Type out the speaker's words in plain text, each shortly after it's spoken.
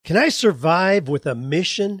Can I survive with a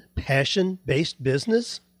mission, passion-based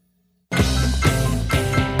business?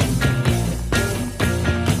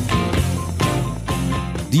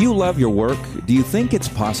 Do you love your work? Do you think it's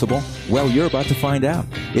possible? Well, you're about to find out.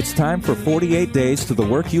 It's time for 48 Days to the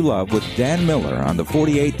Work You Love with Dan Miller on the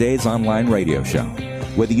 48 Days Online Radio Show.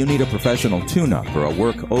 Whether you need a professional tune-up or a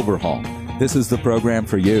work overhaul, this is the program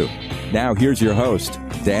for you. Now, here's your host,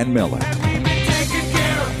 Dan Miller.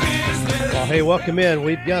 Well, hey, welcome in.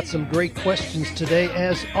 We've got some great questions today,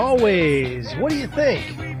 as always. What do you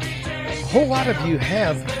think? A whole lot of you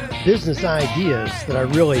have business ideas that are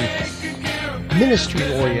really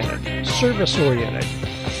ministry-oriented, service-oriented.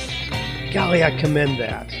 Golly, I commend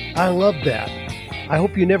that. I love that. I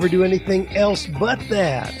hope you never do anything else but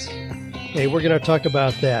that. Hey, we're going to talk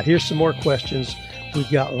about that. Here's some more questions we've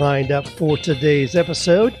got lined up for today's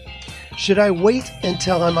episode. Should I wait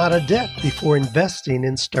until I'm out of debt before investing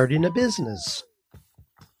in starting a business?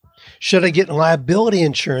 Should I get liability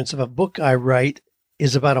insurance if a book I write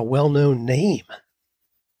is about a well-known name?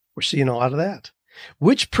 We're seeing a lot of that.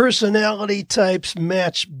 Which personality types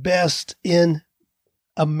match best in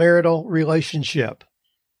a marital relationship?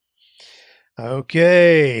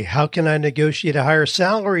 Okay, how can I negotiate a higher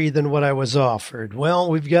salary than what I was offered?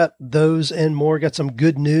 Well, we've got those and more. Got some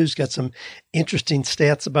good news, got some interesting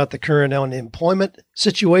stats about the current unemployment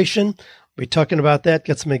situation. We'll be talking about that.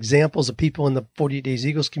 Got some examples of people in the 40 Days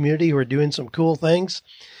Eagles community who are doing some cool things.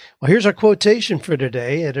 Well, here's our quotation for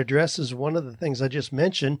today. It addresses one of the things I just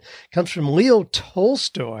mentioned. It comes from Leo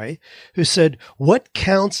Tolstoy, who said, "What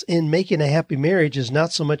counts in making a happy marriage is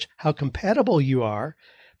not so much how compatible you are,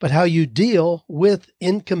 but how you deal with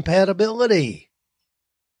incompatibility."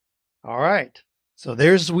 All right. So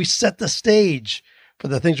we set the stage for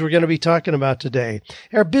the things we're going to be talking about today.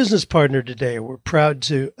 Our business partner today, we're proud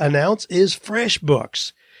to announce, is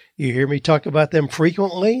FreshBooks. You hear me talk about them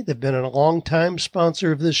frequently. They've been a long-time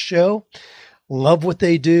sponsor of this show. Love what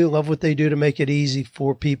they do. Love what they do to make it easy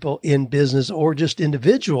for people in business or just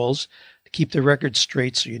individuals to keep the records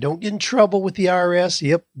straight so you don't get in trouble with the IRS.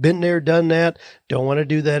 Yep, been there, done that. Don't want to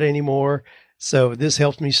do that anymore. So this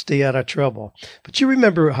helps me stay out of trouble. But you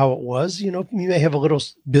remember how it was. You may have a little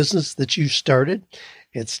business that you started.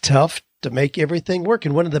 It's tough to make everything work.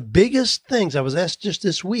 And one of the biggest things I was asked just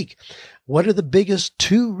this week, what are the biggest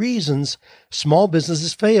two reasons small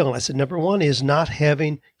businesses fail? And I said, number one is not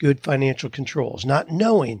having good financial controls, not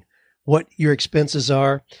knowing what your expenses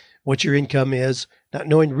are, what your income is, not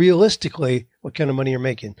knowing realistically what kind of money you're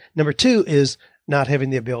making. Number two is not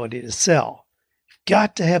having the ability to sell. You've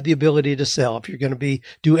got to have the ability to sell if you're going to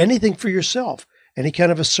do anything for yourself, any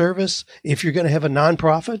kind of a service. If you're going to have a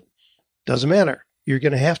nonprofit, doesn't matter. You're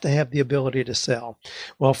going to have the ability to sell.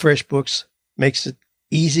 Well, FreshBooks makes it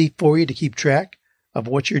easy for you to keep track of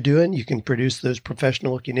what you're doing. You can produce those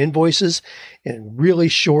professional-looking invoices in a really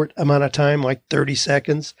short amount of time, like 30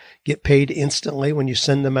 seconds, get paid instantly when you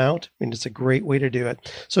send them out. I mean, it's a great way to do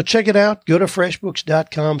it. So check it out. Go to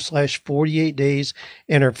freshbooks.com/48 days.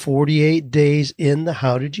 Enter 48 days in the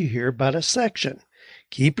How Did You Hear About Us section.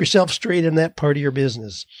 Keep yourself straight in that part of your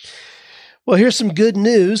business. Well, here's some good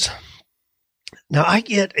news. Now,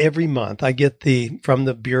 every month, from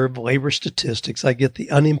the Bureau of Labor Statistics, I get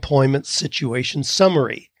the unemployment situation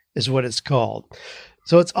summary, is what it's called.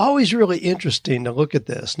 So it's always really interesting to look at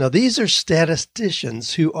this. Now, these are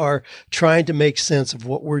statisticians who are trying to make sense of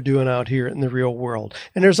what we're doing out here in the real world.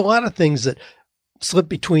 And there's a lot of things that slip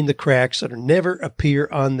between the cracks that never appear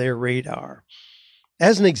on their radar.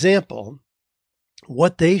 As an example,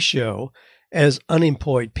 what they show as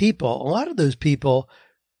unemployed people, a lot of those people,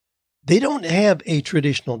 they don't have a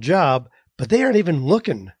traditional job, but they aren't even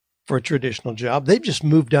looking for a traditional job. They've just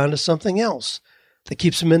moved on to something else that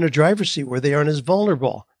keeps them in a driver's seat where they aren't as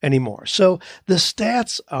vulnerable anymore. So the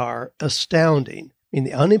stats are astounding. I mean,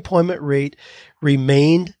 the unemployment rate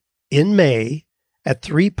remained in May at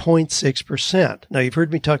 3.6%. Now, you've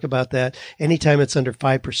heard me talk about that. Anytime it's under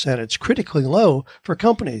 5%, it's critically low for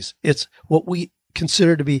companies. It's what we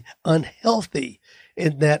consider to be unhealthy,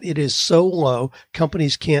 in that it is so low,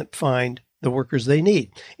 companies can't find the workers they need.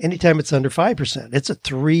 Anytime it's under 5%, it's a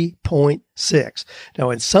 3.6. Now,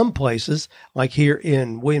 in some places, like here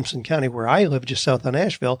in Williamson County, where I live, just south of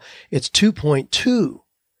Nashville, it's 2.2,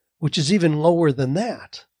 which is even lower than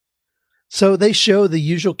that. So they show the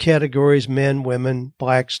usual categories: men, women,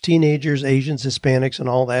 blacks, teenagers, Asians, Hispanics, and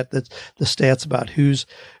all that. That's the stats about who's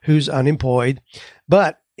unemployed.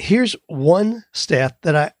 But here's one stat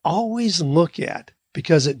that I always look at,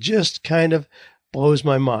 because it just kind of blows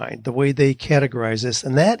my mind, the way they categorize this,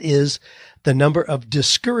 and that is the number of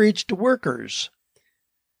discouraged workers.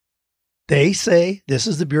 They say, this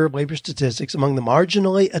is the Bureau of Labor Statistics, among the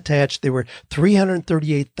marginally attached, there were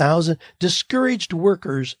 338,000 discouraged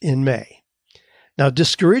workers in May. Now,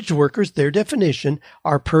 discouraged workers, their definition,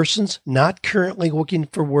 are persons not currently looking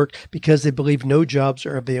for work because they believe no jobs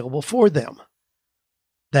are available for them.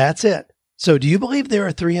 That's it. So do you believe there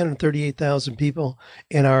are 338,000 people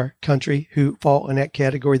in our country who fall in that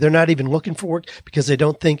category? They're not even looking for work because they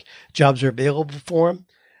don't think jobs are available for them.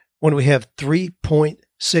 When we have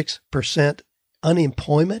 3.6%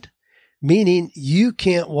 unemployment, meaning you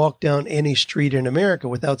can't walk down any street in America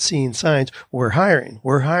without seeing signs, we're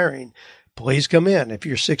hiring. Please come in. If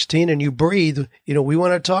you're 16 and you breathe, we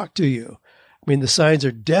want to talk to you. I mean, the signs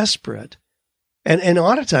are desperate. And a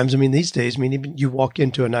lot of times, these days, even you walk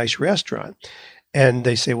into a nice restaurant and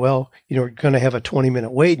they say, well, we're going to have a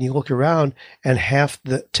 20-minute wait, and you look around and half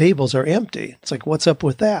the tables are empty. It's like, what's up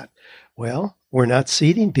with that? Well, we're not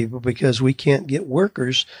seating people because we can't get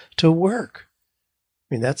workers to work.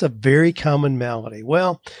 That's a very common malady.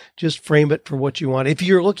 Well, just frame it for what you want. If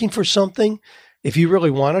you're looking for something, if you really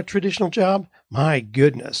want a traditional job, my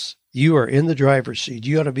goodness, you are in the driver's seat.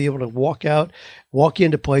 You ought to be able to walk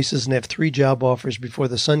into places and have 3 job offers before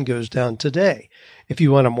the sun goes down today. If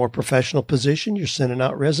you want a more professional position, you're sending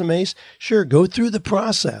out resumes. Sure, go through the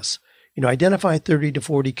process. Identify 30 to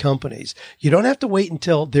 40 companies. You don't have to wait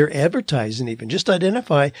until they're advertising even. Just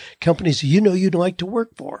identify companies you'd like to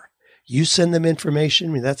work for. You send them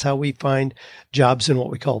information. That's how we find jobs in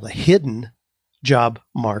what we call the hidden job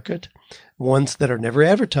market, ones that are never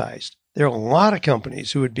advertised. There are a lot of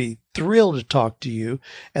companies who would be thrilled to talk to you,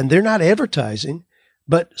 and they're not advertising,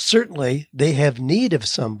 but certainly they have need of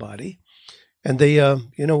somebody, and they,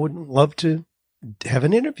 would love to have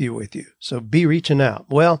an interview with you. So be reaching out.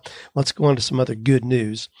 Well, let's go on to some other good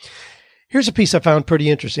news. Here's a piece I found pretty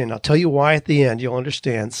interesting. I'll tell you why at the end. You'll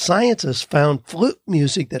understand. Scientists found flute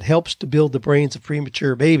music that helps to build the brains of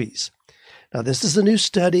premature babies. Now, this is a new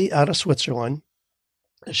study out of Switzerland.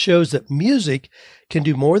 It shows that music can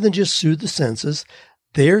do more than just soothe the senses.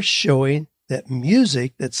 They're showing that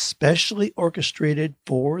music that's specially orchestrated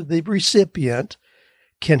for the recipient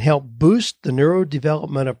can help boost the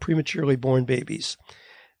neurodevelopment of prematurely born babies.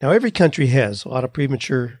 Now, every country has a lot of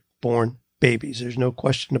premature born babies. There's no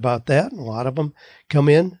question about that. A lot of them come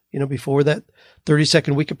in, before that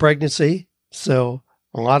 32nd week of pregnancy. So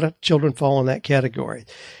a lot of children fall in that category.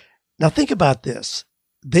 Now, think about this.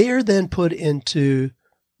 They are then put into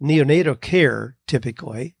neonatal care,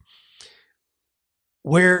 typically,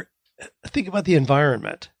 where, think about the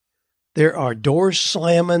environment. There are doors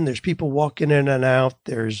slamming, there's people walking in and out,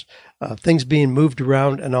 there's things being moved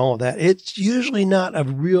around and all of that. It's usually not a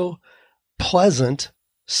real pleasant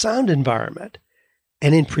sound environment.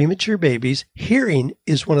 And in premature babies, hearing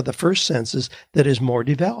is one of the first senses that is more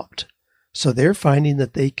developed. So they're finding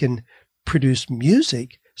that they can produce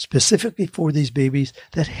music specifically for these babies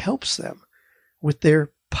that helps them with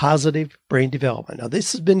their positive brain development. Now,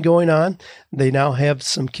 this has been going on. They now have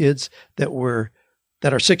some kids that are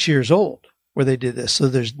 6 years old where they did this. So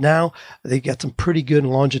they got some pretty good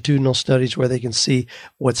longitudinal studies where they can see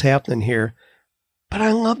what's happening here. But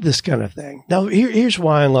I love this kind of thing. Now, here's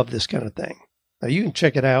why I love this kind of thing. Now, you can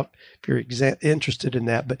check it out if you're interested in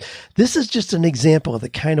that. But this is just an example of the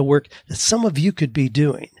kind of work that some of you could be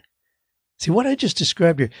doing. See, what I just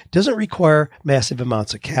described here doesn't require massive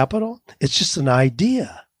amounts of capital. It's just an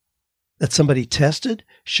idea that somebody tested,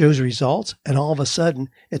 shows results, and all of a sudden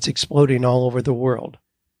it's exploding all over the world.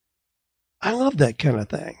 I love that kind of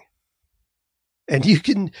thing. And you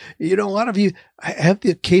can, a lot of you have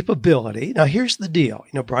the capability. Now, here's the deal.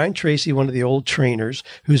 Brian Tracy, one of the old trainers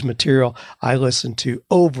whose material I listened to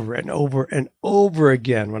over and over and over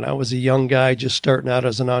again when I was a young guy just starting out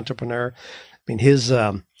as an entrepreneur. His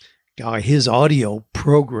audio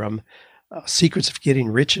program, Secrets of Getting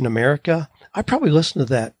Rich in America, I probably listened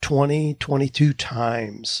to that 20, 22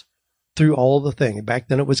 times through all the thing. Back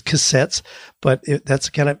then it was cassettes, but that's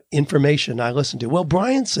the kind of information I listened to. Well,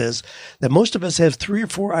 Brian says that most of us have 3 or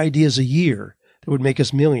 4 ideas a year that would make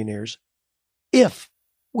us millionaires if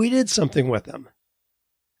we did something with them.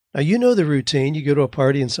 Now, you know the routine. You go to a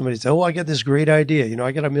party and somebody says, oh, I got this great idea.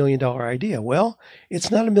 I got $1 million idea. Well,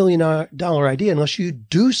 it's not $1 million idea unless you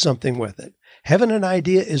do something with it. Having an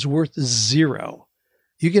idea is worth 0.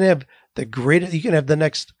 You can have the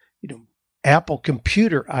next, Apple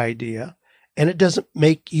computer idea, and it doesn't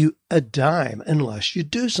make you a dime unless you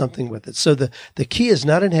do something with it. So the key is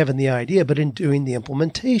not in having the idea, but in doing the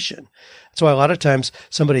implementation. That's why a lot of times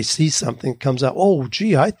somebody sees something, comes out, oh,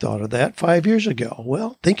 gee, I thought of that 5 years ago.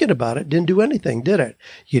 Well, thinking about it didn't do anything, did it?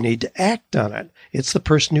 You need to act on it. It's the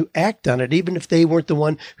person who acted on it, even if they weren't the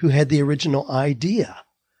one who had the original idea.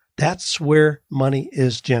 That's where money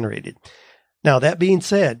is generated. Now, that being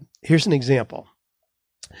said, here's an example.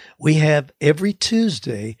 We have every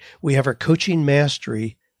Tuesday, we have our Coaching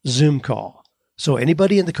Mastery Zoom call. So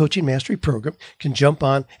anybody in the Coaching Mastery program can jump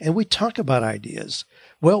on and we talk about ideas.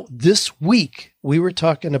 Well, this week we were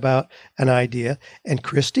talking about an idea, and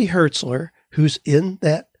Christy Hertzler, who's in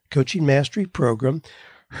that Coaching Mastery program,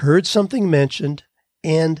 heard something mentioned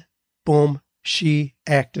and boom, she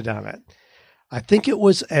acted on it. I think it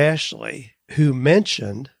was Ashley who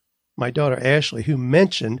mentioned, my daughter Ashley, who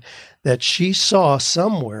mentioned that she saw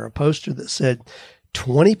somewhere a poster that said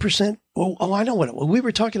 20%. Oh, I know what it was. We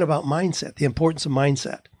were talking about mindset, the importance of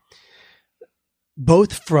mindset,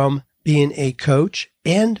 both from being a coach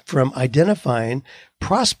and from identifying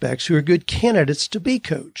prospects who are good candidates to be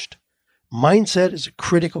coached. Mindset is a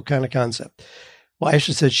critical kind of concept. Well,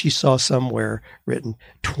 Ashley said she saw somewhere written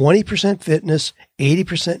 20% fitness,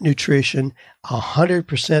 80% nutrition,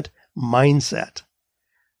 100% mindset.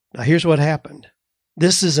 Now, here's what happened.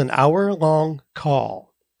 This is an hour-long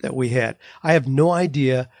call that we had. I have no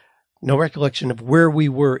idea, no recollection of where we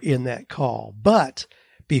were in that call. But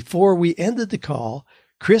before we ended the call,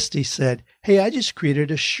 Christy said, hey, I just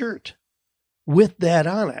created a shirt with that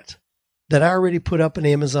on it that I already put up in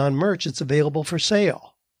Amazon merch. It's available for sale.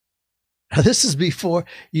 Now, this is before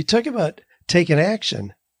you talk about taking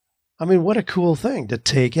action. I mean, what a cool thing to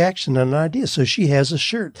take action on an idea. So she has a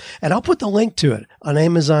shirt, and I'll put the link to it on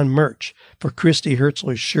Amazon merch for Christy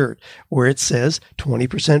Hertzler's shirt, where it says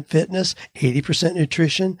 20% fitness, 80%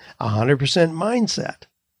 nutrition, 100% mindset.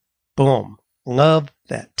 Boom. Love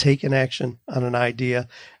that. Taking action on an idea.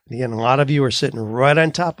 And again, a lot of you are sitting right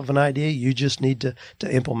on top of an idea. You just need to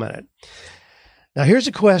implement it. Now, here's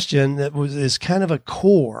a question that is kind of a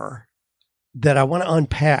core that I want to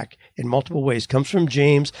unpack in multiple ways. It comes from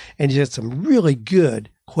James, and he's got some really good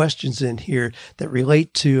questions in here that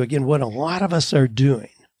relate to, again, what a lot of us are doing.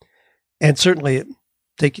 And certainly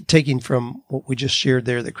taking from what we just shared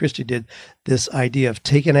there that Christy did, this idea of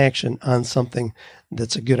taking action on something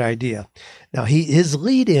that's a good idea. Now, his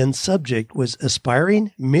lead-in subject was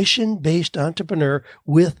aspiring mission-based entrepreneur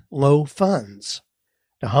with low funds.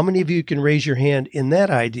 Now, how many of you can raise your hand in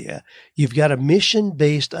that idea? You've got a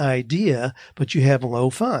mission-based idea, but you have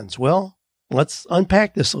low funds. Well, let's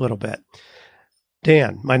unpack this a little bit.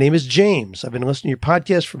 Dan, my name is James. I've been listening to your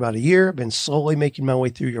podcast for about a year. I've been slowly making my way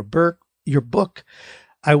through your book.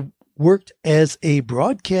 I worked as a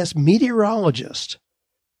broadcast meteorologist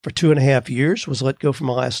for 2.5 years, was let go from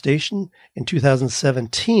my last station in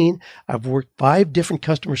 2017. I've worked 5 different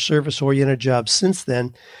customer service-oriented jobs since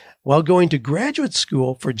then, while going to graduate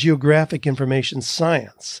school for geographic information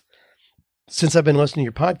science. Since I've been listening to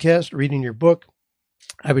your podcast, reading your book,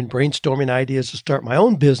 I've been brainstorming ideas to start my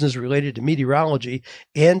own business related to meteorology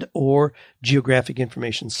and or geographic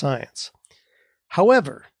information science.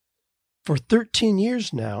 However, for 13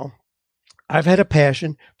 years now, I've had a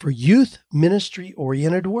passion for youth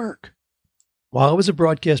ministry-oriented work. While I was a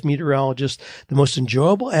broadcast meteorologist, the most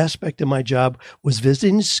enjoyable aspect of my job was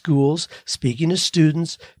visiting schools, speaking to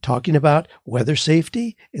students, talking about weather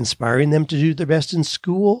safety, inspiring them to do their best in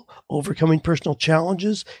school, overcoming personal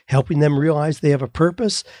challenges, helping them realize they have a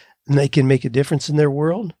purpose and they can make a difference in their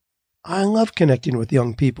world. I love connecting with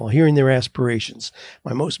young people, hearing their aspirations.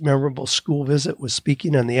 My most memorable school visit was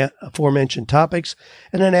speaking on the aforementioned topics,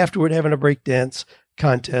 and then afterward having a breakdance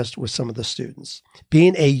contest with some of the students.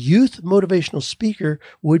 Being a youth motivational speaker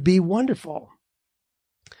would be wonderful.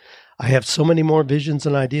 I have so many more visions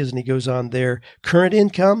and ideas, and he goes on there. Current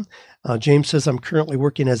income, James says, I'm currently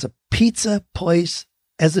working as a pizza place,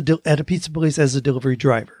 at a pizza place as a delivery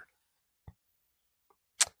driver.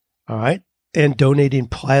 All right. And donating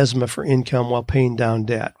plasma for income while paying down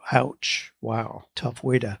debt. Ouch. Wow. Tough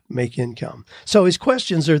way to make income. So his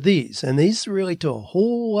questions are these, and these relate to a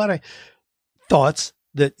whole lot of thoughts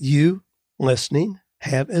that you listening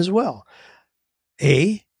have as well.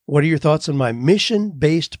 A, what are your thoughts on my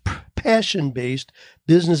mission-based, passion-based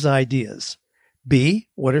business ideas? B,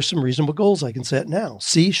 what are some reasonable goals I can set now?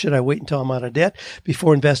 C, should I wait until I'm out of debt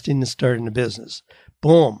before investing and starting a business?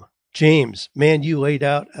 Boom. James, man, you laid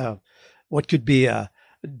out what could be a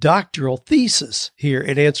doctoral thesis here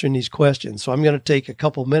in answering these questions. So I'm going to take a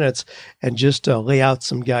couple minutes and just lay out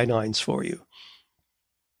some guidelines for you.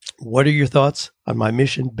 What are your thoughts on my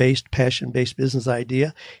mission-based, passion-based business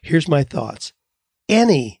idea? Here's my thoughts.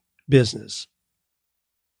 Any business.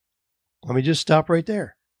 Let me just stop right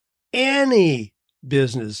there. Any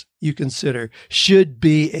business you consider should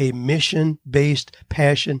be a mission-based,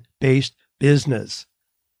 passion-based business.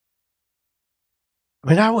 I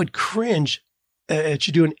mean, I would cringe at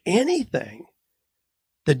you doing anything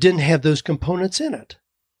that didn't have those components in it.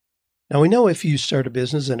 Now, we know if you start a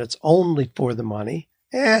business and it's only for the money,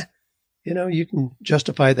 you can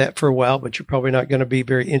justify that for a while, but you're probably not going to be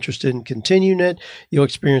very interested in continuing it. You'll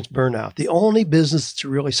experience burnout. The only business that's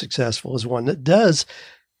really successful is one that does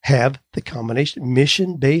have the combination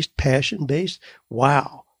mission-based, passion-based.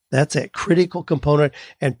 Wow, that's a critical component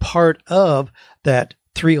and part of that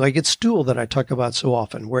three-legged stool that I talk about so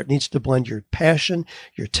often, where it needs to blend your passion,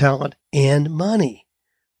 your talent, and money.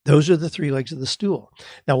 Those are the three legs of the stool.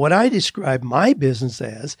 Now, what I describe my business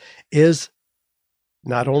as is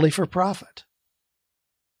not only for profit.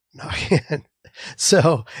 Now,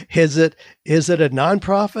 so is it a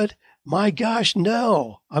nonprofit? My gosh,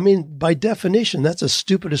 no. I mean, by definition, that's the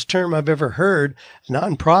stupidest term I've ever heard.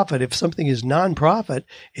 Nonprofit. If something is nonprofit,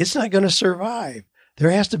 it's not going to survive. There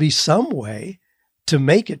has to be some way to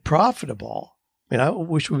make it profitable. I mean, I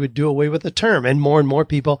wish we would do away with the term, and more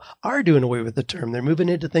people are doing away with the term. They're moving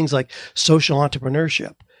into things like social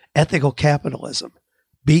entrepreneurship, ethical capitalism,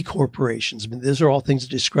 B corporations. I mean, these are all things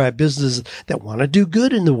that describe businesses that want to do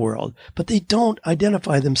good in the world, but they don't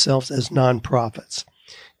identify themselves as nonprofits.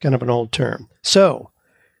 Kind of an old term. So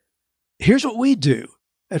here's what we do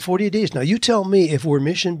at 48 Days. Now, you tell me if we're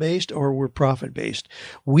mission-based or we're profit-based.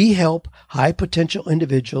 We help high-potential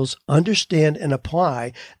individuals understand and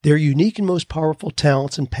apply their unique and most powerful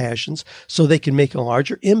talents and passions so they can make a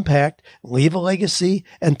larger impact, leave a legacy,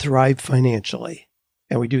 and thrive financially.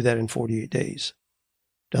 And we do that in 48 days.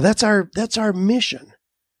 Now, that's our mission,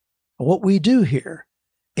 what we do here.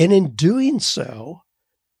 And in doing so,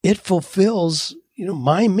 it fulfills,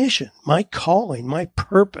 my mission, my calling, my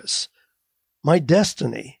purpose, my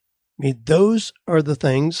destiny. I mean, those are the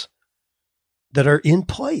things that are in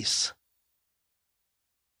place.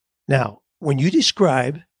 Now, when you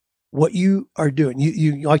describe what you are doing,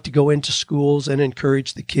 you like to go into schools and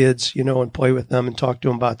encourage the kids, and play with them and talk to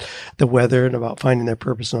them about the weather and about finding their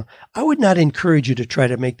purpose. I would not encourage you to try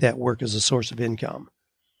to make that work as a source of income.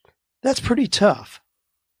 That's pretty tough.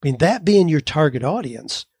 I mean, that being your target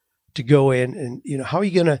audience, to go in and, how are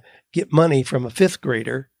you going to get money from a fifth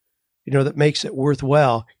grader, that makes it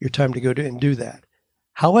worthwhile your time to go and do that?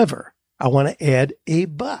 However, I want to add a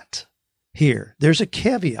but here. There's a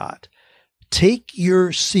caveat. Take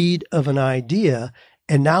your seed of an idea,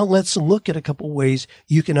 and now let's look at a couple ways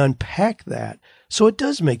you can unpack that so it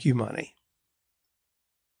does make you money.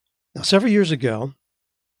 Now, several years ago,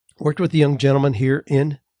 I worked with a young gentleman here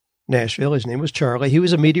in Nashville. His name was Charlie. He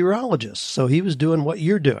was a meteorologist, so he was doing what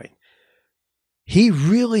you're doing. He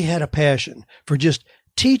really had a passion for just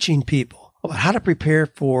teaching people about how to prepare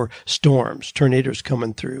for storms, tornadoes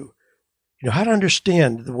coming through, how to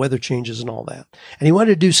understand the weather changes and all that. And he wanted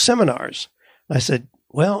to do seminars. And I said,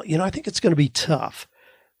 well, I think it's going to be tough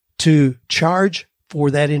to charge for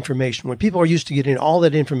that information when people are used to getting all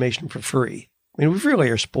that information for free. I mean, we really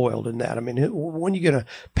are spoiled in that. I mean, when are you going to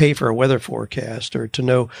pay for a weather forecast or to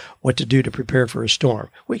know what to do to prepare for a storm?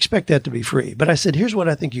 We expect that to be free. But I said, here's what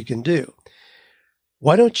I think you can do.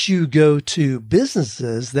 Why don't you go to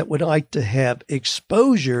businesses that would like to have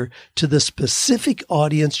exposure to the specific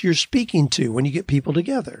audience you're speaking to when you get people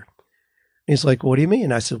together? And he's like, what do you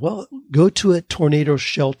mean? I said, well, go to a tornado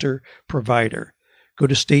shelter provider. Go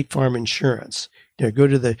to State Farm Insurance. Go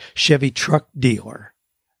to the Chevy truck dealer.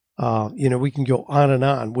 We can go on and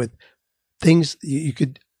on with things you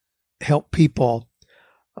could help people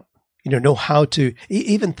know how to,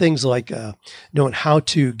 even things like knowing how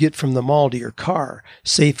to get from the mall to your car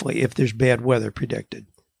safely if there's bad weather predicted,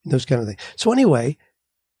 those kind of things. So anyway,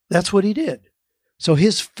 that's what he did. So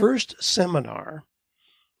his first seminar,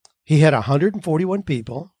 he had 141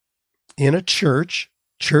 people in a church.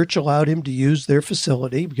 Church allowed him to use their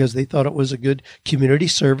facility because they thought it was a good community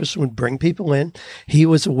service and would bring people in. He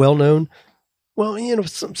was a well-known,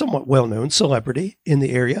 somewhat well-known celebrity in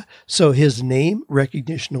the area. So his name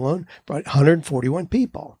recognition alone brought 141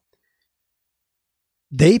 people.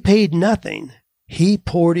 They paid nothing. He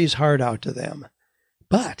poured his heart out to them.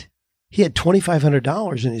 But he had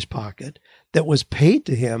 $2,500 in his pocket that was paid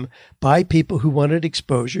to him by people who wanted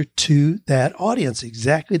exposure to that audience,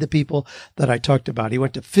 exactly the people that I talked about. He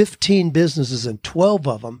went to 15 businesses and 12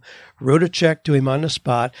 of them wrote a check to him on the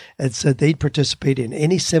spot and said they'd participate in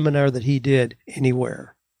any seminar that he did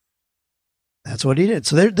anywhere. That's what he did.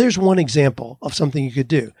 So there's one example of something you could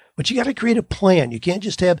do. But you got to create a plan. You can't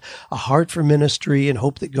just have a heart for ministry and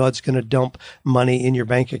hope that God's going to dump money in your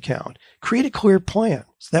bank account. Create a clear plan.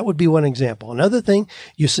 So that would be one example. Another thing,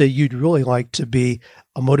 you say you'd really like to be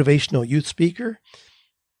a motivational youth speaker.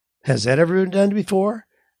 Has that ever been done before?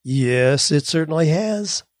 Yes, it certainly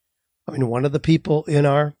has. I mean, one of the people in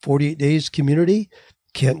our 48 Days community,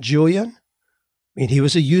 Kent Julian, he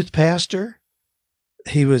was a youth pastor.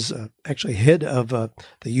 he was actually head of the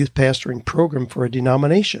youth pastoring program for a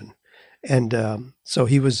denomination. And so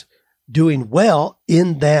he was doing well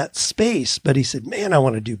in that space. But he said, man, I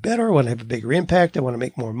want to do better. I want to have a bigger impact. I want to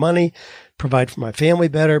make more money, provide for my family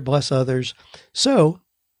better, bless others. So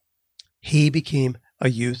he became a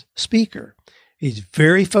youth speaker. He's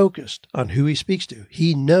very focused on who he speaks to.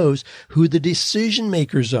 He knows who the decision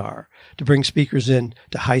makers are to bring speakers in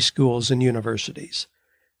to high schools and universities.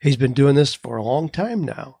 He's been doing this for a long time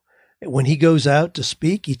now. When he goes out to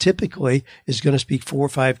speak, he typically is going to speak 4 or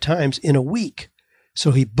 5 times in a week. So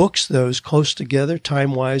he books those close together,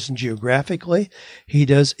 time-wise and geographically. He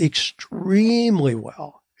does extremely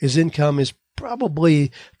well. His income is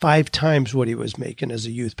probably 5 times what he was making as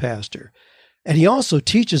a youth pastor. And he also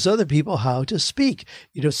teaches other people how to speak.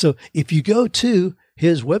 So if you go to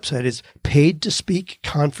his website, it's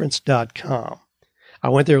paidtospeakconference.com. I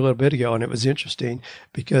went there a little bit ago, and it was interesting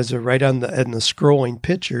because right on the scrolling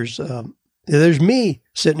pictures, there's me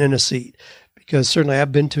sitting in a seat. Because certainly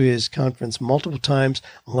I've been to his conference multiple times,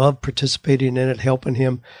 love participating in it, helping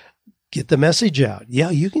him get the message out. Yeah,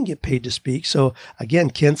 you can get paid to speak. So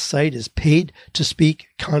again, Kent's site is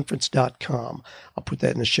paidtospeakconference.com. I'll put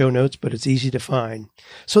that in the show notes, but it's easy to find.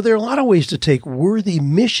 So there are a lot of ways to take worthy,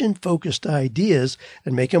 mission-focused ideas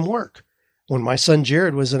and make them work. When my son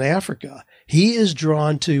Jared was in Africa, he is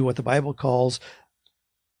drawn to what the Bible calls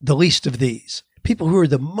the least of these, people who are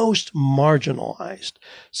the most marginalized.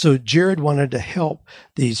 So Jared wanted to help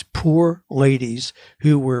these poor ladies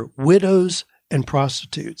who were widows and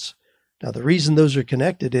prostitutes. Now, the reason those are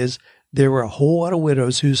connected is there were a whole lot of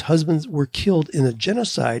widows whose husbands were killed in a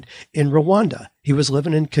genocide in Rwanda. He was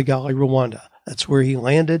living in Kigali, Rwanda. That's where he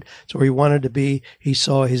landed. That's where he wanted to be. He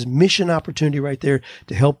saw his mission opportunity right there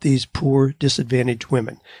to help these poor, disadvantaged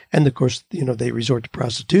women. And of course, they resort to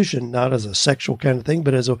prostitution, not as a sexual kind of thing,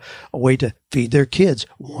 but as a way to feed their kids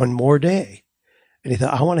one more day. And he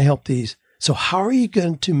thought, I want to help these. So how are you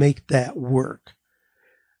going to make that work?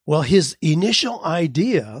 Well, his initial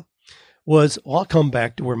idea was, I'll come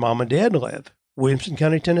back to where mom and dad live, Williamson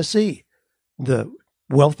County, Tennessee, the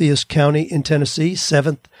wealthiest county in Tennessee,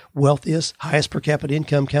 7th wealthiest, highest per capita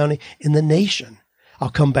income county in the nation.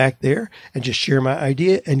 I'll come back there and just share my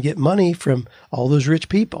idea and get money from all those rich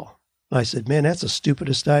people. And I said, man, that's the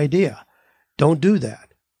stupidest idea. Don't do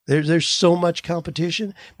that. There's so much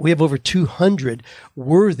competition. We have over 200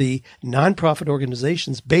 worthy nonprofit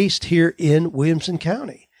organizations based here in Williamson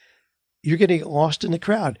County. You're going to get lost in the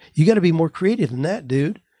crowd. You got to be more creative than that,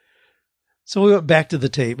 dude. So we went back to the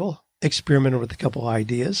table, experimented with a couple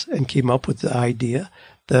ideas, and came up with the idea.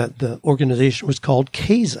 The organization was called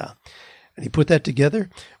CASA. And he put that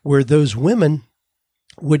together where those women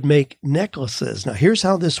would make necklaces. Now, here's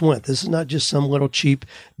how this went. This is not just some little cheap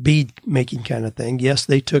bead making kind of thing. Yes,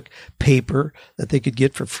 they took paper that they could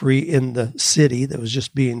get for free in the city that was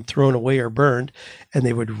just being thrown away or burned, and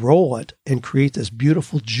they would roll it and create this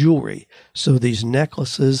beautiful jewelry. So these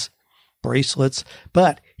necklaces, bracelets,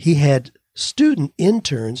 but he had student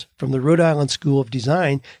interns from the Rhode Island School of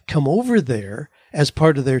Design come over there as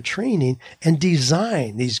part of their training and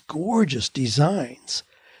design these gorgeous designs.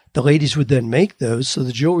 The ladies would then make those, so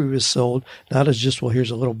the jewelry was sold not as just, well,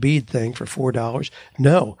 here's a little bead thing for $4.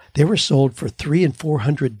 No, they were sold for $300 and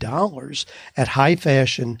 $400 at high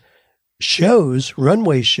fashion shows,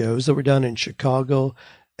 runway shows that were done in Chicago,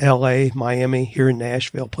 LA, Miami, here in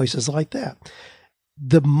Nashville, places like that.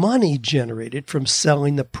 The money generated from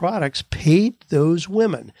selling the products paid those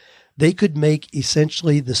women. They could make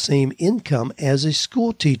essentially the same income as a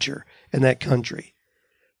school teacher in that country.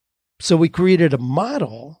 So we created a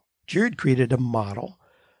model. Jared created a model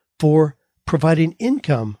for providing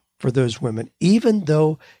income for those women, even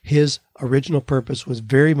though his original purpose was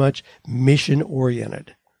very much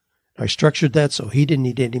mission-oriented. I structured that so he didn't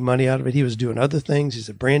need any money out of it. He was doing other things. He's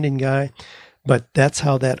a branding guy. But that's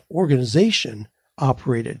how that organization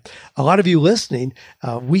operated. A lot of you listening,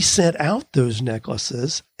 we sent out those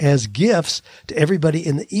necklaces as gifts to everybody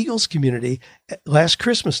in the Eagles community last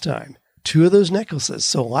Christmas time. 2 of those necklaces.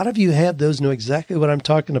 So a lot of you have those, know exactly what I'm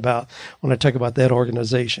talking about when I talk about that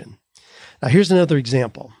organization. Now, here's another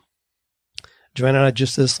example. Joanna and I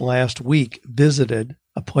just this last week visited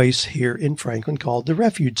a place here in Franklin called the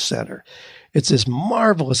Refuge Center. It's this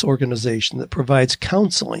marvelous organization that provides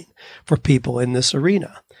counseling for people in this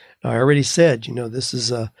arena. Now, I already said, this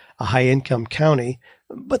is a high-income county,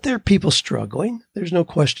 but there are people struggling. There's no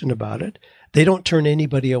question about it. They don't turn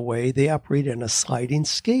anybody away. They operate on a sliding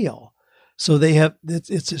scale. So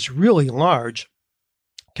it's this really large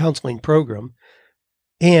counseling program.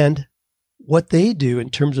 And what they do in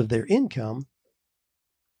terms of their income,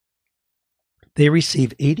 They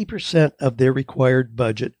receive 80% of their required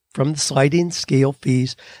budget from the sliding scale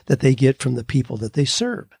fees that they get from the people that they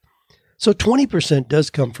serve. So 20% does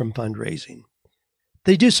come from fundraising.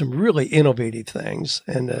 They do some really innovative things,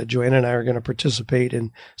 and Joanna and I are going to participate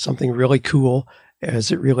in something really cool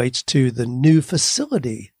as it relates to the new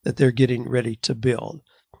facility that they're getting ready to build.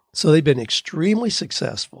 So they've been extremely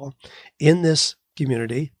successful in this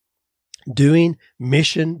community, doing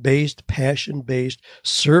mission-based, passion-based,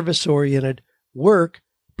 service-oriented work,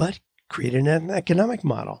 but creating an economic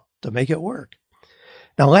model to make it work.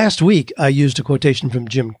 Now, last week, I used a quotation from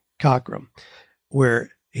Jim Cockrum,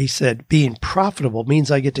 where he said, being profitable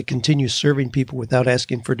means I get to continue serving people without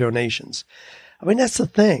asking for donations. I mean, that's the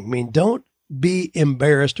thing. I mean, don't be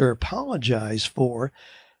embarrassed or apologize for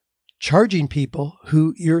charging people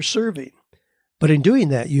who you're serving. But in doing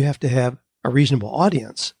that, you have to have a reasonable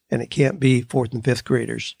audience, and it can't be fourth and fifth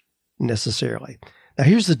graders necessarily. Now,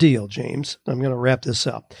 here's the deal, James. I'm going to wrap this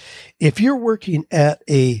up. If you're working at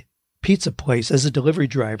a pizza place as a delivery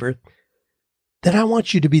driver, then I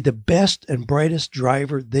want you to be the best and brightest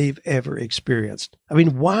driver they've ever experienced. I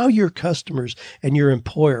mean, wow your customers and your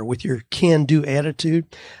employer with your can-do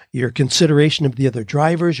attitude, your consideration of the other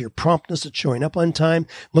drivers, your promptness at showing up on time,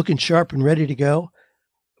 looking sharp and ready to go.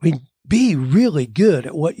 I mean, be really good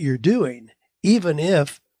at what you're doing, even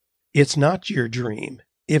if it's not your dream,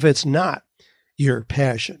 if it's not your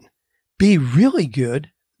passion. Be really good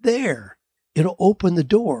there. It'll open the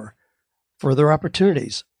door for other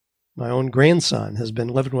opportunities. My own grandson has been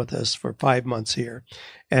living with us for 5 months here.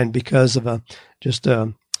 And because of it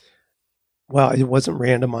wasn't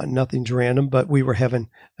random, nothing's random, but we were having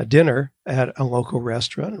a dinner at a local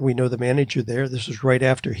restaurant. And we know the manager there. This was right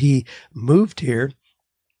after he moved here.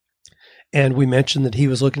 And we mentioned that he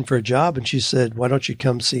was looking for a job. And she said, why don't you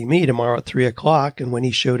come see me tomorrow at 3:00? And when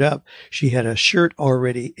he showed up, she had a shirt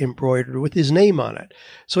already embroidered with his name on it.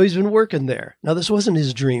 So he's been working there. Now, this wasn't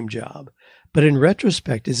his dream job. But in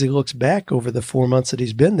retrospect, as he looks back over the 4 months that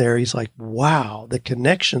he's been there, he's like, wow, the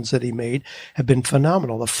connections that he made have been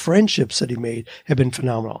phenomenal. The friendships that he made have been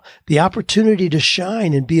phenomenal. The opportunity to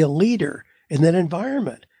shine and be a leader in that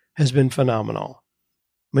environment has been phenomenal.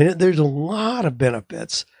 I mean, there's a lot of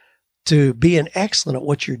benefits to being excellent at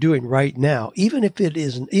what you're doing right now, even if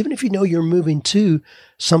you know you're moving to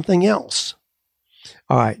something else.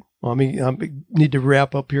 All right. Well, I need to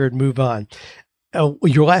wrap up here and move on.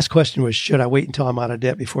 Your last question was, should I wait until I'm out of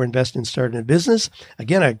debt before investing and starting a business?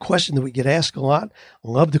 Again, a question that we get asked a lot.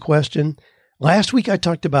 Love the question. Last week, I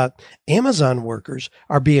talked about Amazon workers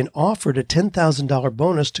are being offered a $10,000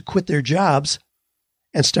 bonus to quit their jobs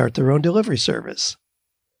and start their own delivery service.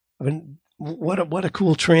 I mean, what a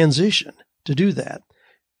cool transition to do that.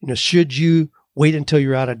 You know, should you wait until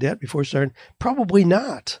you're out of debt before starting? Probably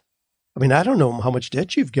not. I mean, I don't know how much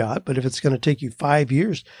debt you've got, but if it's going to take you 5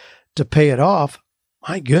 years to pay it off,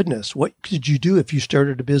 my goodness, what could you do if you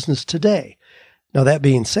started a business today? Now, that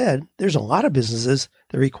being said, there's a lot of businesses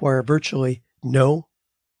that require virtually no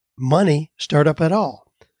money startup at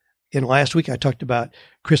all. And last week, I talked about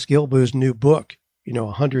Chris Gilboo's new book,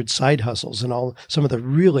 100 Side Hustles, and some of the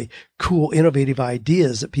really cool, innovative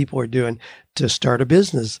ideas that people are doing to start a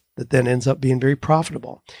business that then ends up being very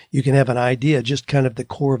profitable. You can have an idea, just kind of the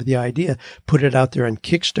core of the idea, put it out there on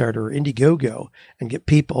Kickstarter or Indiegogo and get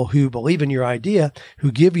people who believe in your idea,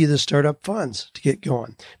 who give you the startup funds to get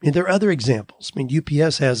going. I mean, there are other examples. I mean,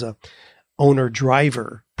 UPS has a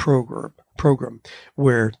owner-driver program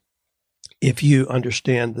where if you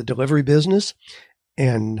understand the delivery business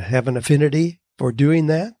and have an affinity for doing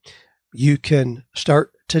that, you can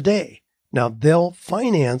start today. Now, they'll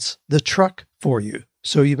finance the truck for you.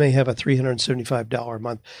 So you may have a $375 a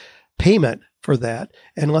month payment for that.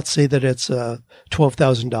 And let's say that it's a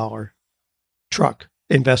 $12,000 truck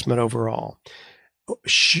investment overall.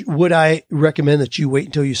 Would I recommend that you wait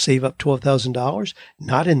until you save up $12,000?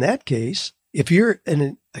 Not in that case. If you're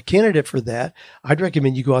a candidate for that, I'd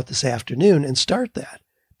recommend you go out this afternoon and start that,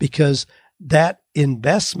 because that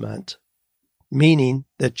investment, meaning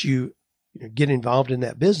that you get involved in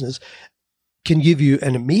that business, can give you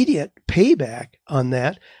an immediate payback on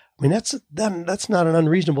that. I mean, that's not an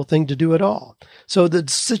unreasonable thing to do at all. So the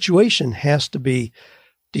situation has to be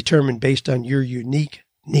determined based on your unique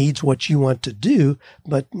needs, what you want to do,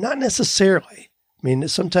 but not necessarily. I mean,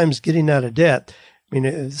 sometimes getting out of debt,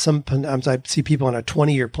 sometimes I see people on a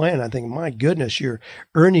 20-year plan. I think, my goodness, your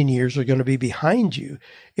earning years are going to be behind you.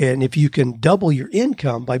 And if you can double your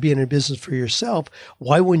income by being in business for yourself,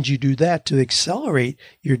 why wouldn't you do that to accelerate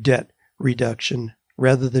your debt reduction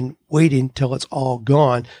rather than waiting till it's all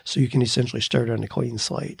gone so you can essentially start on a clean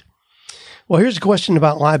slate? Well, here's a question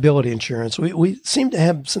about liability insurance. We seem to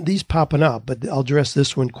have some of these popping up, but I'll address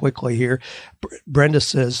this one quickly here. Brenda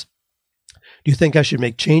says, do you think I should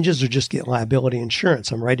make changes or just get liability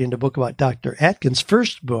insurance? I'm writing a book about Dr. Atkins'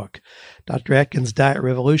 first book, Dr. Atkins' Diet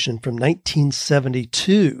Revolution from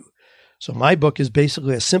 1972. So my book is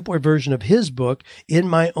basically a simpler version of his book in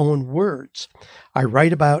my own words. I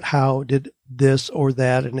write about how did this or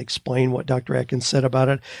that and explain what Dr. Atkins said about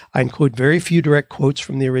it. I include very few direct quotes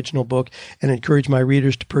from the original book and encourage my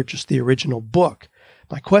readers to purchase the original book.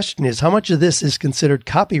 My question is, how much of this is considered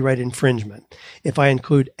copyright infringement? If I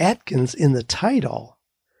include Atkins in the title,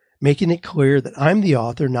 making it clear that I'm the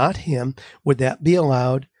author, not him, would that be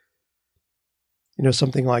allowed?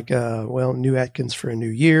 Something like, New Atkins for a New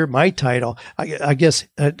Year. My title, I guess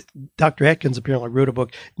Dr. Atkins apparently wrote a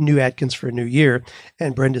book, New Atkins for a New Year,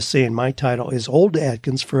 and Brenda's saying my title is Old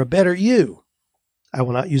Atkins for a Better You. I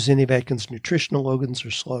will not use any of Atkins' nutritional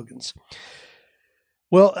slogans.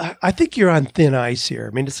 Well, I think you're on thin ice here.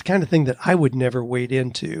 I mean, it's the kind of thing that I would never wade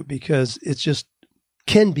into because it's just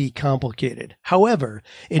can be complicated. However,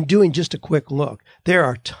 in doing just a quick look, there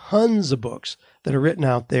are tons of books that are written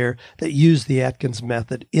out there that use the Atkins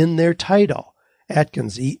method in their title.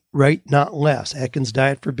 Atkins, Eat Right, Not Less, Atkins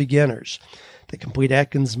Diet for Beginners, the Complete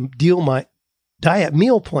Atkins Diet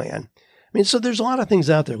Meal Plan. I mean, so there's a lot of things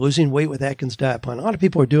out there. Losing weight with Atkins Diet Plan. A lot of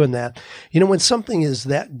people are doing that. When something is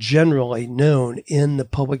that generally known in the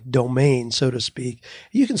public domain, so to speak,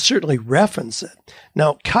 you can certainly reference it.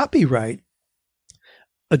 Now, copyright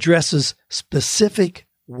addresses specific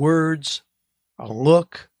words, a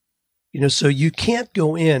look, so you can't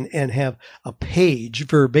go in and have a page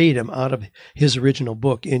verbatim out of his original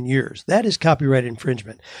book in yours. That is copyright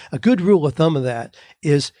infringement. A good rule of thumb of that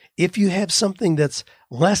is if you have something that's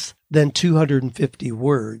less than 250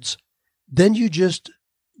 words, then you just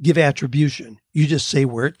give attribution. You just say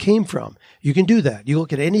where it came from. You can do that. You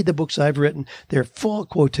look at any of the books I've written, they're full of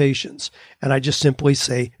quotations, and I just simply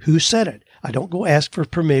say who said it. I don't go ask for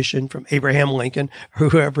permission from Abraham Lincoln or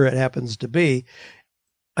whoever it happens to be.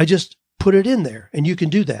 I just put it in there, and you can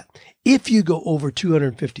do that. If you go over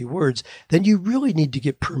 250 words, then you really need to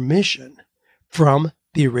get permission from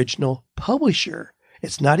the original publisher.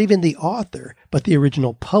 It's not even the author, but the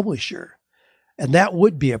original publisher. And that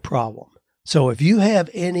would be a problem. So if you have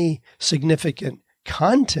any significant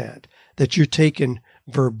content that you're taking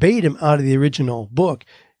verbatim out of the original book,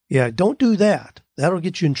 don't do that. That'll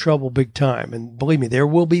get you in trouble big time. And believe me, there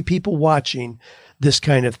will be people watching this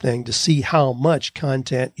kind of thing to see how much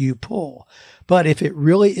content you pull. But if it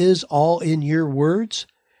really is all in your words,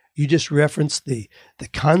 you just reference the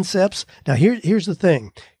concepts. Now, here's the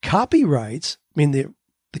thing. Copyrights, the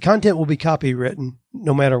content will be copywritten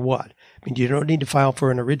no matter what. You don't need to file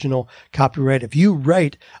for an original copyright. If you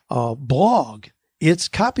write a blog, it's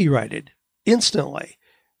copyrighted instantly.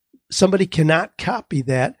 Somebody cannot copy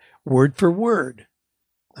that word for word.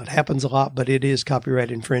 That happens a lot, but it is copyright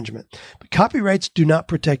infringement. But copyrights do not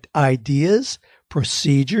protect ideas,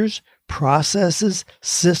 procedures, processes,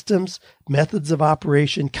 systems, methods of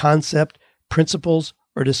operation, concept, principles,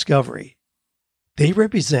 or discovery. They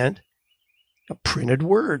represent a printed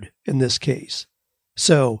word in this case.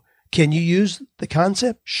 So, can you use the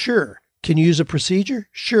concept? Sure. Can you use a procedure?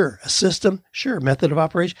 Sure. A system? Sure. Method of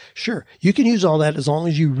operation? Sure. You can use all that as long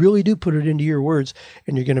as you really do put it into your words,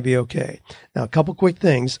 and you're going to be okay. Now, a couple quick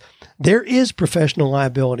things. There is professional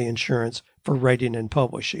liability insurance for writing and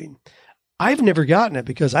publishing. I've never gotten it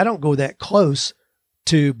because I don't go that close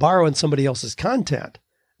to borrowing somebody else's content.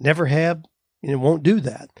 Never have, and won't do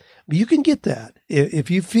that. But you can get that.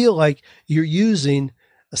 If you feel like you're using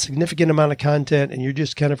a significant amount of content and you're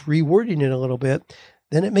just kind of rewording it a little bit,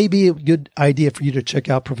 then it may be a good idea for you to check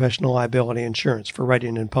out professional liability insurance for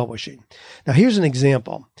writing and publishing. Now, here's an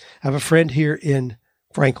example. I have a friend here in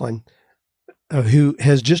Franklin who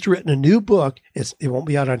has just written a new book. It won't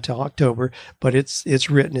be out until October, but it's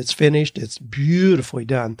written, it's finished, it's beautifully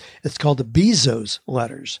done. It's called the Bezos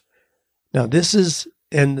Letters. Now, this is,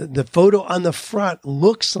 and the photo on the front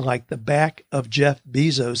looks like the back of Jeff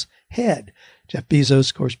Bezos' head. Jeff Bezos,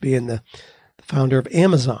 of course, being the founder of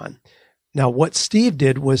Amazon. Now, what Steve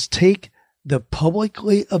did was take the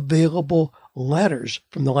publicly available letters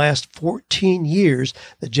from the last 14 years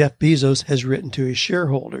that Jeff Bezos has written to his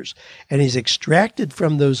shareholders, and he's extracted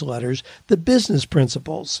from those letters the business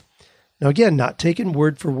principles. Now, again, not taken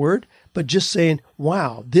word for word, but just saying,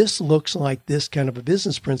 wow, this looks like this kind of a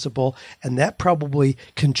business principle, and that probably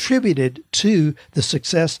contributed to the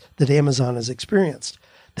success that Amazon has experienced.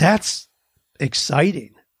 That's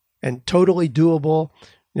exciting and totally doable.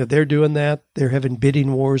 They're doing that. They're having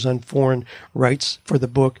bidding wars on foreign rights for the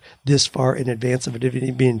book this far in advance of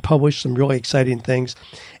it being published. Some really exciting things.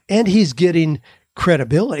 And he's getting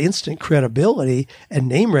credibility, instant credibility and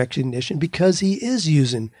name recognition because he is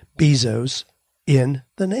using Bezos in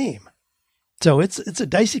the name. So it's a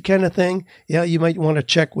dicey kind of thing. Yeah, you might want to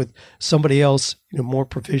check with somebody else, more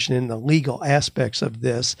proficient in the legal aspects of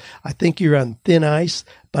this. I think you're on thin ice,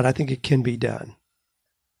 but I think it can be done.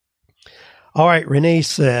 All right, Renee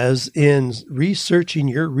says, in researching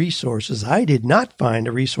your resources, I did not find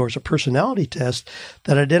a resource or personality test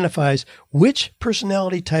that identifies which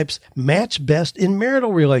personality types match best in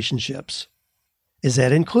marital relationships. Is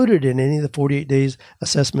that included in any of the 48 days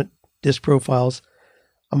assessment disc profiles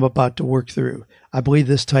I'm about to work through? I believe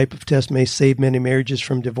this type of test may save many marriages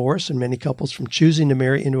from divorce and many couples from choosing to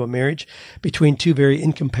marry into a marriage between two very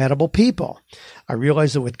incompatible people. I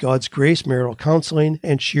realize that with God's grace, marital counseling,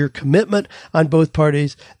 and sheer commitment on both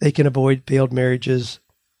parties, they can avoid failed marriages.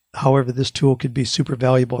 However, this tool could be super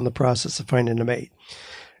valuable in the process of finding a mate.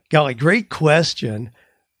 Golly, great question.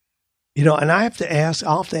 And I'll have to ask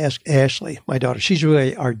Ashley, my daughter. She's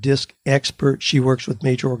really our DISC expert. She works with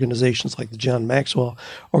major organizations like the John Maxwell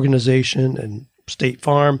Organization and State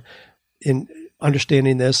Farm in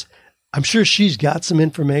understanding this. I'm sure she's got some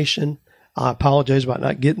information. I apologize about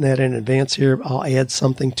not getting that in advance here. I'll add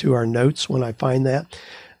something to our notes when I find that.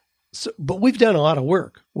 But we've done a lot of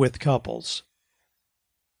work with couples.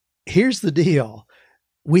 Here's the deal.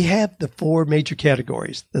 We have the 4 major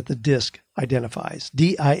categories that the DISC identifies.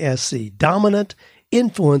 DISC, dominant,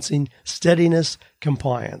 influencing, steadiness,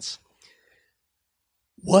 compliance.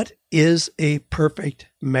 What is a perfect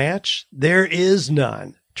match? There is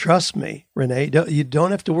none. Trust me, Renee. You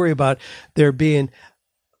don't have to worry about there being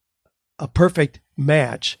a perfect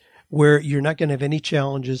match where you're not going to have any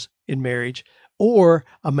challenges in marriage or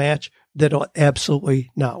a match that'll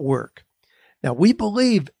absolutely not work. Now, we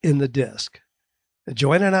believe in the DISC.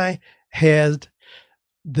 Joanne and I had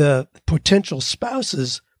the potential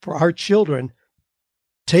spouses for our children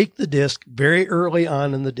take the DISC very early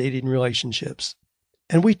on in the dating relationships.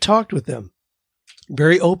 And we talked with them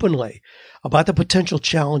very openly about the potential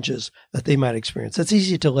challenges that they might experience. That's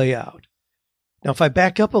easy to lay out. Now, if I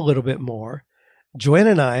back up a little bit more, Joanne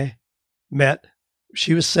and I met.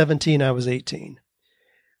 She was 17, I was 18.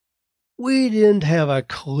 We didn't have a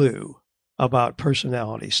clue about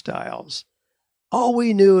personality styles. All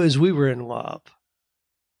we knew is we were in love.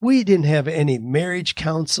 We didn't have any marriage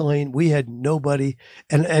counseling. We had nobody.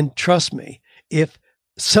 And trust me, if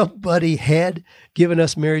somebody had given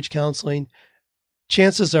us marriage counseling,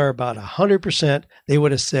 chances are about 100% they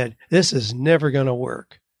would have said, this is never going to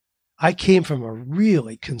work. I came from a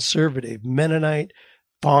really conservative Mennonite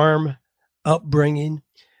farm upbringing.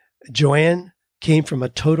 Joanne came from a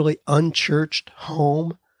totally unchurched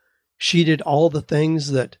home. She did all the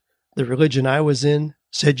things that the religion I was in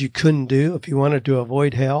said you couldn't do if you wanted to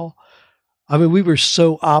avoid hell. I mean, we were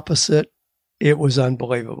so opposite. It was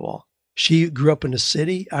unbelievable. She grew up in a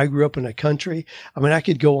city. I grew up in a country. I mean, I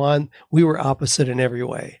could go on. We were opposite in every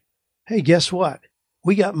way. Hey, guess what?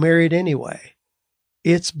 We got married anyway.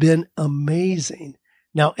 It's been amazing.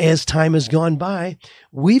 Now, as time has gone by,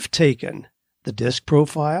 we've taken the DISC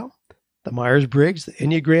profile, the Myers-Briggs, the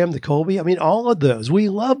Enneagram, the Kolbe. I mean, all of those. We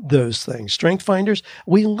love those things. Strength Finders,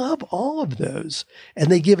 we love all of those.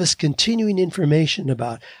 And they give us continuing information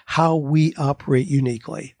about how we operate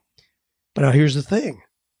uniquely. But now here's the thing.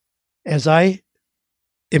 As I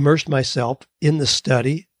immersed myself in the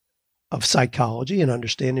study of psychology and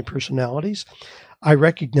understanding personalities, I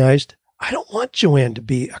recognized I don't want Joanne to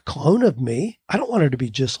be a clone of me. I don't want her to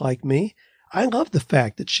be just like me. I love the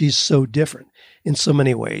fact that she's so different in so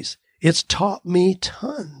many ways. It's taught me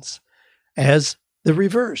tons, as the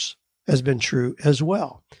reverse has been true as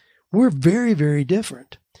well. We're very, very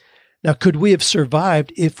different. Now, could we have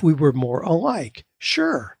survived if we were more alike?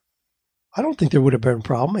 Sure. I don't think there would have been a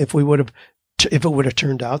problem if it would have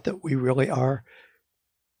turned out that we really are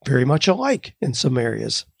very much alike in some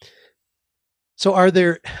areas. So are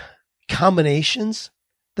there combinations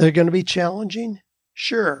that are going to be challenging?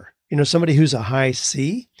 Sure. Somebody who's a high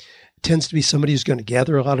C tends to be somebody who's going to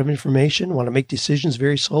gather a lot of information, want to make decisions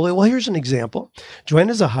very slowly. Well, here's an example. Joanne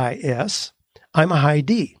is a high S. I'm a high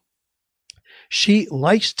D. She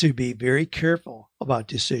likes to be very careful about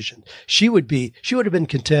decisions. She would have been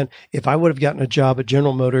content if I would have gotten a job at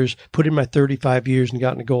General Motors, put in my 35 years and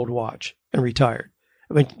gotten a gold watch and retired.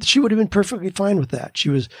 I mean, she would have been perfectly fine with that.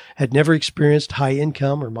 She had never experienced high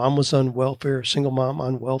income. Her mom was on welfare, single mom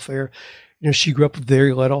on welfare. She grew up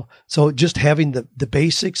very little. So just having the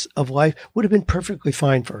basics of life would have been perfectly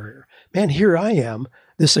fine for her. Man, here I am,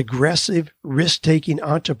 this aggressive, risk-taking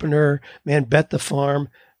entrepreneur, man, bet the farm,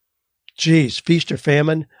 geez, feast or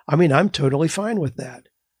famine. I mean, I'm totally fine with that.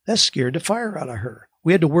 That scared the fire out of her.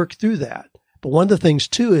 We had to work through that. But one of the things,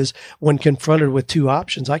 too, is when confronted with two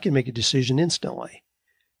options, I can make a decision instantly.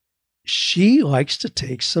 She likes to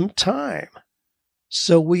take some time.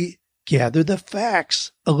 So we gather the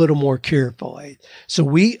facts a little more carefully. So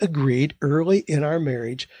we agreed early in our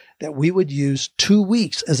marriage that we would use 2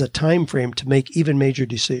 weeks as a time frame to make even major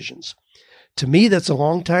decisions. To me, that's a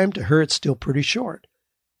long time. To her, it's still pretty short.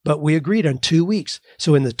 But we agreed on 2 weeks.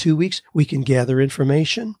 So in the 2 weeks, we can gather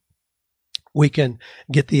information. We can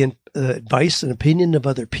get the advice and opinion of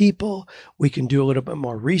other people. We can do a little bit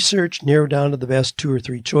more research, narrow down to the best 2 or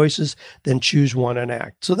 3 choices, then choose one and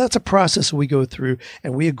act. So that's a process we go through,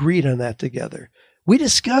 and we agreed on that together. We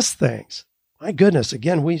discuss things. My goodness,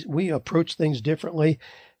 again, we approach things differently.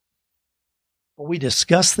 We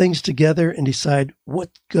discuss things together and decide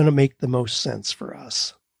what's going to make the most sense for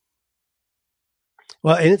us.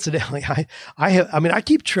 Well, and incidentally, I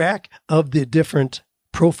keep track of the different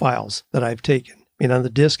profiles that I've taken. I mean, on the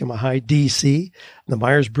DISC, I'm a high DC. On the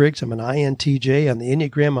Myers-Briggs, I'm an INTJ. On the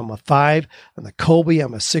Enneagram, I'm a 5. On the Kolbe,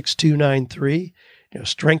 I'm a 6293.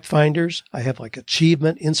 Strength Finders, I have like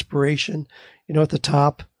achievement, inspiration, at the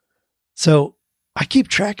top. So I keep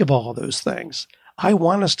track of all of those things. I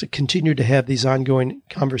want us to continue to have these ongoing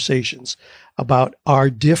conversations about our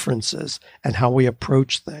differences and how we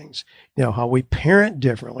approach things, how we parent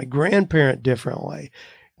differently, grandparent differently.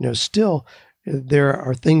 Still, there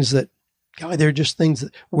are things that, they're just things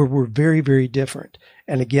that where we're very, very different.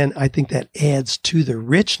 And again, I think that adds to the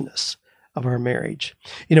richness of our marriage.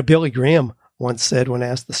 Billy Graham once said, when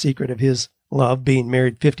asked the secret of his love, being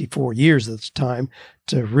married 54 years at the time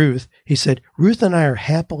to Ruth, he said, "Ruth and I are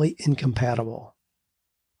happily incompatible."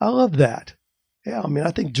 I love that. Yeah,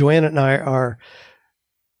 I think Joanna and I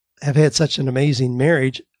have had such an amazing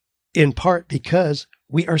marriage, in part because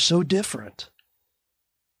we are so different.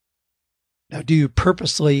 Now, do you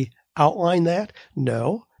purposely outline that?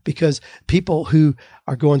 No, because people who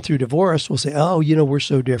are going through divorce will say, "Oh, we're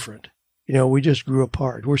so different. We just grew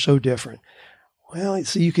apart. We're so different." Well,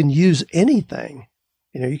 so you can use anything.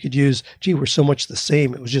 You could use, "Gee, we're so much the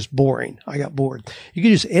same. It was just boring. I got bored." You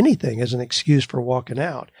could use anything as an excuse for walking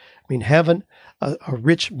out. Having a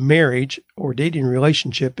rich marriage or dating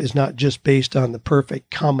relationship is not just based on the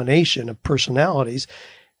perfect combination of personalities,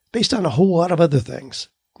 based on a whole lot of other things,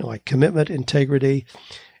 like commitment, integrity,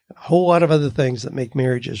 a whole lot of other things that make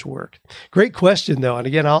marriages work. Great question, though. And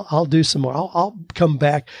again, I'll do some more. I'll come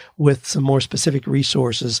back with some more specific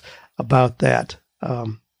resources about that,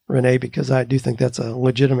 Renee, because I do think that's a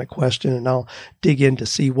legitimate question, and I'll dig in to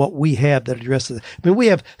see what we have that addresses it. We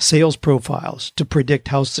have sales profiles to predict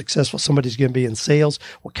how successful somebody's going to be in sales,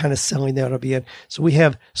 what kind of selling they ought to be in. So we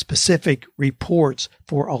have specific reports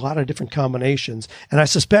for a lot of different combinations. And I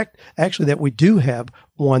suspect actually that we do have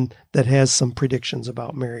one that has some predictions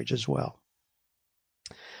about marriage as well.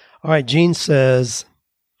 All right, Jean says,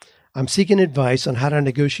 "I'm seeking advice on how to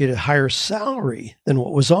negotiate a higher salary than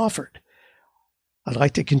what was offered. I'd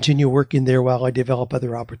like to continue working there while I develop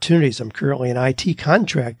other opportunities. I'm currently an IT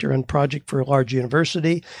contractor on a project for a large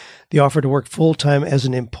university. The offer to work full-time as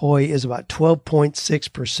an employee is about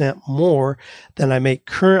 12.6% more than I make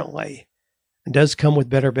currently and does come with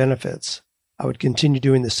better benefits. I would continue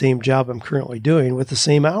doing the same job I'm currently doing with the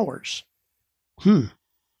same hours." All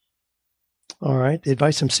right. The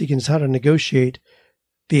advice I'm seeking is how to negotiate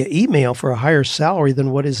via email for a higher salary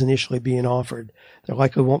than what is initially being offered. There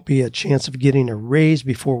likely won't be a chance of getting a raise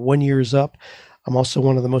before 1 year is up. I'm also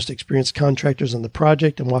one of the most experienced contractors on the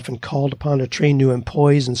project. I'm often called upon to train new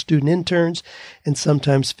employees and student interns and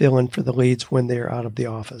sometimes fill in for the leads when they're out of the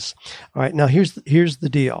office. All right, now here's the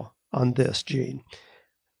deal on this, Gene.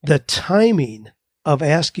 The timing of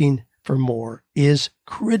asking for more is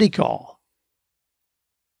critical.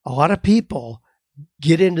 A lot of people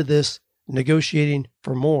get into this negotiating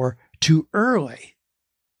for more too early.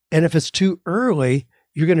 And if it's too early,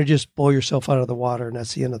 you're going to just blow yourself out of the water, and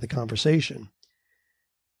that's the end of the conversation.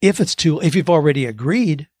 If you've already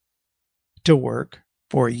agreed to work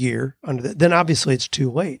for a year then obviously it's too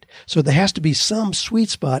late. So there has to be some sweet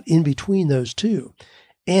spot in between those two.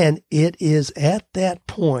 And it is at that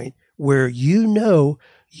point where you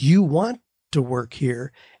want to work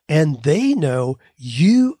here, and they know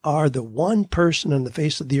you are the one person on the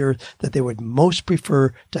face of the earth that they would most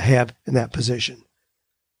prefer to have in that position.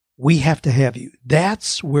 We have to have you.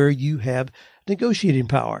 That's where you have negotiating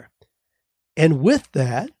power. And with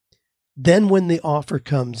that, then when the offer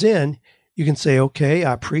comes in, you can say, "Okay,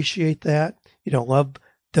 I appreciate that. Love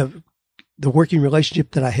the working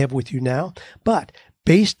relationship that I have with you now. But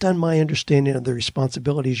based on my understanding of the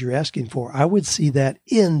responsibilities you're asking for, I would see that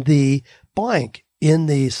in the blank, in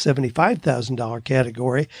the $75,000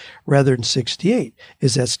 category rather than 68.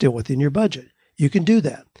 Is that still within your budget? You can do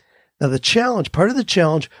that. Now, part of the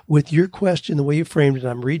challenge with your question, the way you framed it,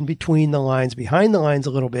 I'm reading between the lines, behind the lines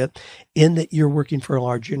a little bit, in that you're working for a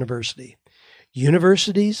large university.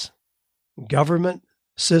 Universities, government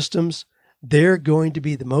systems, they're going to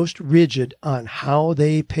be the most rigid on how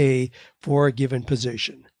they pay for a given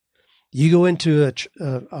position. You go into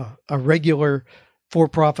a regular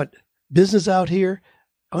for-profit business out here,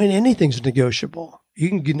 I mean, anything's negotiable.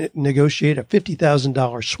 You can negotiate a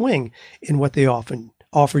 $50,000 swing in what they often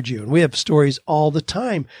offered you. And we have stories all the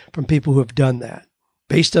time from people who have done that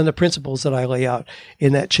based on the principles that I lay out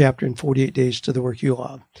in that chapter in 48 Days to the Work You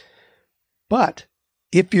Love. But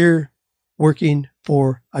if you're working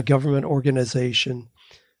for a government organization,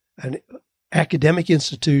 an academic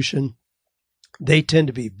institution, they tend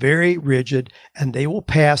to be very rigid, and they will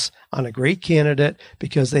pass on a great candidate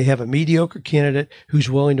because they have a mediocre candidate who's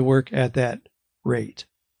willing to work at that rate.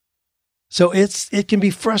 So it can be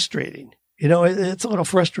frustrating. It's a little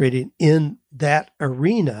frustrating in that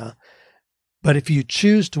arena. But if you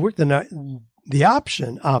choose to work, the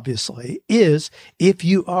option, obviously, is if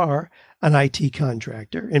you are an IT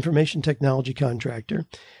contractor, information technology contractor,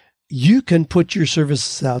 you can put your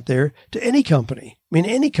services out there to any company. I mean,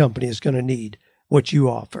 any company is going to need what you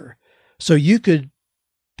offer. So you could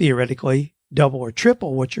theoretically double or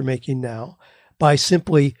triple what you're making now by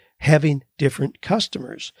simply having different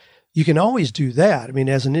customers. You can always do that. I mean,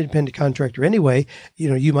 as an independent contractor anyway,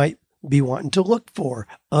 you might be wanting to look for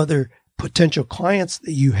other potential clients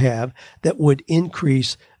that you have that would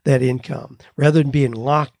increase that income rather than being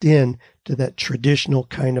locked in to that traditional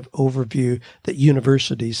kind of overview that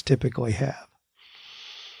universities typically have.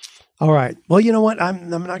 All right. Well, you know what? I'm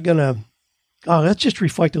not going to, let's just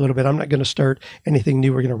reflect a little bit. I'm not going to start anything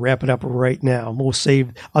new. We're going to wrap it up right now. We'll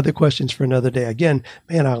save other questions for another day. Again,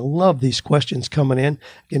 man, I love these questions coming in.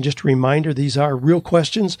 Again, just a reminder, these are real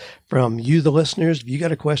questions from you, the listeners. If you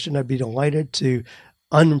got a question, I'd be delighted to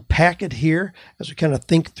unpack it here as we kind of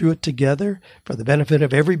think through it together for the benefit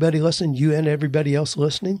of everybody listening, you and everybody else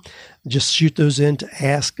listening. Just shoot those in to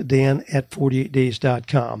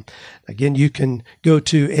askdan@48days.com. Again, you can go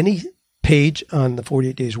to any page on the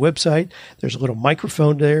 48 Days website. There's a little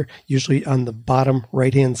microphone there, usually on the bottom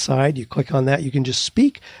right-hand side. You click on that. You can just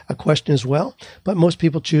speak a question as well, but most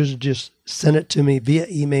people choose to just send it to me via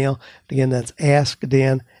email. Again, that's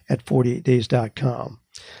askdan@48days.com.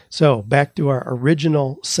 So back to our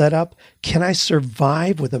original setup. Can I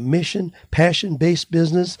survive with a mission, passion-based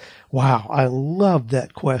business? Wow, I love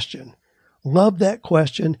that question. Love that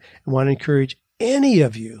question, and want to encourage any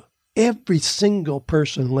of you, every single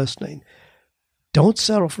person listening, don't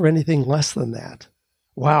settle for anything less than that.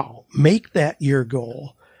 Wow, make that your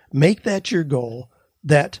goal. Make that your goal,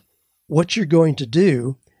 that what you're going to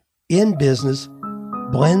do in business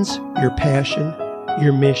blends your passion,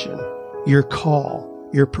 your mission, your call,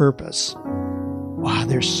 your purpose. Wow,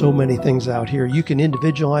 there's so many things out here. You can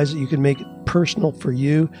individualize it. You can make it personal for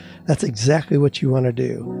you. That's exactly what you want to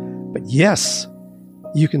do. But yes,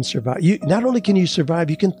 you can survive. Not only can you survive,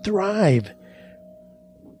 you can thrive.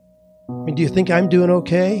 I mean, do you think I'm doing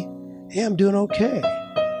okay? Yeah, I'm doing okay.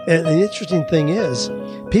 And the interesting thing is,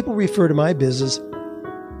 people refer to my business,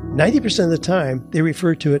 90% of the time, they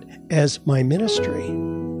refer to it as my ministry,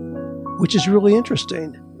 which is really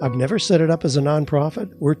interesting. I've never set it up as a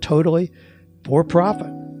nonprofit. We're totally for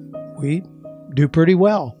profit. We do pretty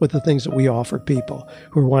well with the things that we offer people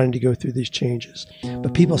who are wanting to go through these changes.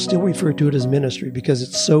 But people still refer to it as ministry because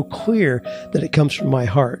it's so clear that it comes from my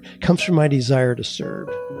heart, comes from my desire to serve.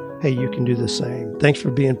 Hey, you can do the same. Thanks for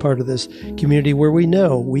being part of this community where we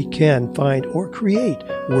know we can find or create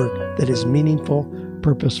work that is meaningful,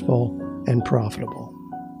 purposeful, and profitable.